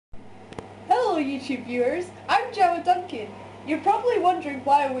YouTube viewers, I'm Gemma Duncan. You're probably wondering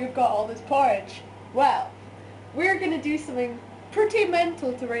why we've got all this porridge. Well, we're going to do something pretty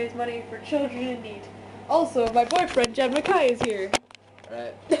mental to raise money for children in need. Also, my boyfriend Jen Mackay is here.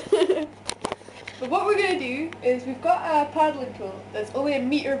 Right. But what we're going to do is we've got a paddling pool that's only 1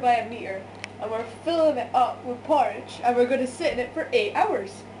 metre by 1 metre, and we're filling it up with porridge, and we're going to sit in it for 8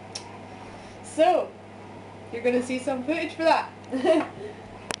 hours. So, you're going to see some footage for that.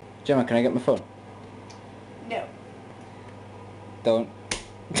 Gemma, can I get my phone? No. Don't.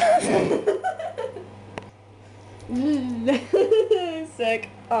 Sick.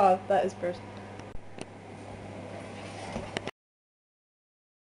 Oh, that is personal.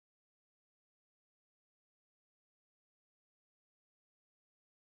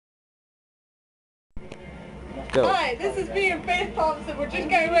 Go. Hi, this is me and Faith Thompson. We're just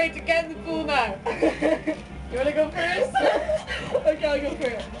getting ready to get in the pool now. You want to go first? Okay, I'll go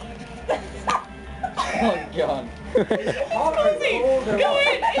first. Oh god. Cozy! Go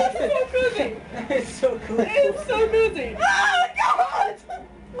in! It's so cozy! It's so cool. It's so cozy! Oh god!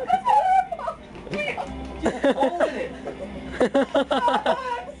 Just hold it.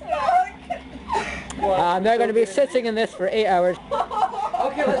 I'm now going to be sitting in this for 8 hours.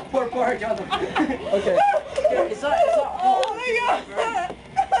 Okay, let's pour porridge on them. Okay. It's not Oh my god!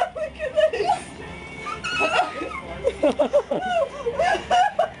 Look at this!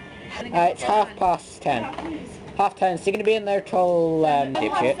 It's 10:30. 10:30, so you're going to be in there till...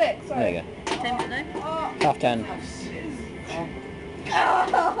 Half shit. six, sorry. There you go. 10 minutes now? 10:30.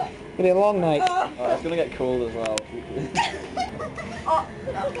 It'll be a long night. Oh, it's gonna get cold as well.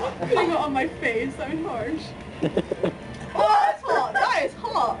 Putting it on my face, I'm harsh. Oh, that's hot! That is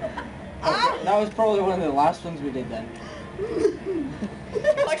hot! That was probably one of the last ones we did then.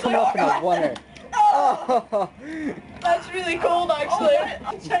 Come off in a water. Oh, that's really cold actually.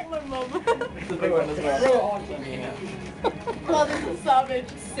 I'll check my mum. It's a big one as well. Oh, this is savage.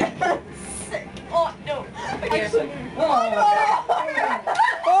 Sick. Sick. Oh, no. Actually.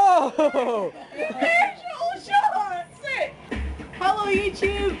 Oh! Visual shot! Sick! Hello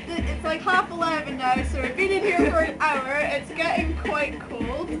YouTube! It's like 11:30 now, so we've been in here for an hour. It's getting quite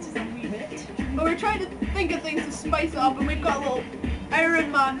cold. Just a wee bit. But we're trying to think of things to spice it up, and we've got a little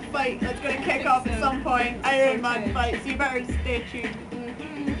Iron Man fight that's going to kick off at some point. Iron Man fight, so you better stay tuned.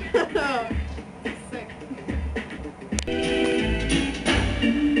 Sick.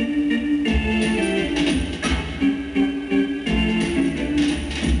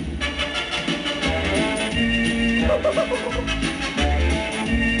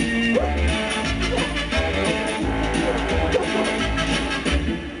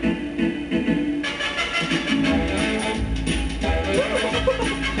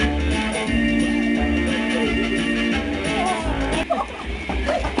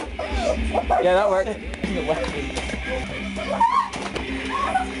 Yeah, that worked.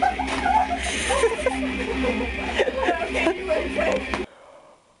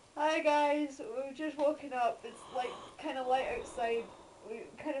 Hi guys, we've just woken up. It's like kind of light outside. We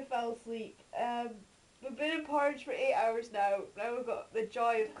kind of fell asleep. We've been in Porridge for 8 hours now. Now we've got the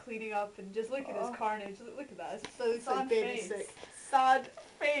joy of cleaning up and just look at this carnage. Look at that. It looks like baby sick. Sad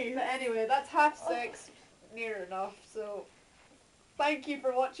face. But anyway, that's 6:30, near enough. So thank you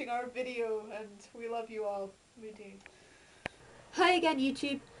for watching our video and we love you all. We do. Hi again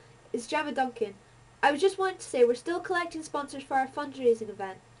YouTube, it's Gemma Duncan. I was just wanting to say we're still collecting sponsors for our fundraising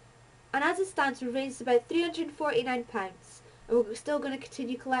event. And as it stands we've raised about £349 and we're still going to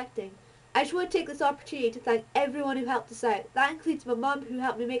continue collecting. I just want to take this opportunity to thank everyone who helped us out. That includes my mum who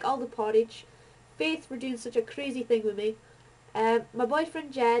helped me make all the porridge, Faith for doing such a crazy thing with me, my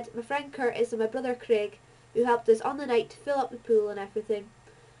boyfriend Jed, my friend Curtis and my brother Craig who helped us on the night to fill up the pool and everything.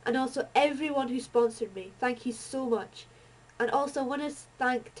 And also everyone who sponsored me. Thank you so much. And also I want to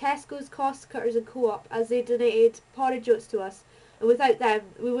thank Tesco's, Cost Cutters and Co-op as they donated porridge oats to us. And without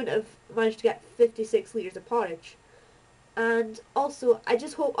them we wouldn't have managed to get 56 litres of porridge. And also I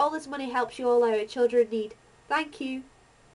just hope all this money helps you all out, children in need. Thank you.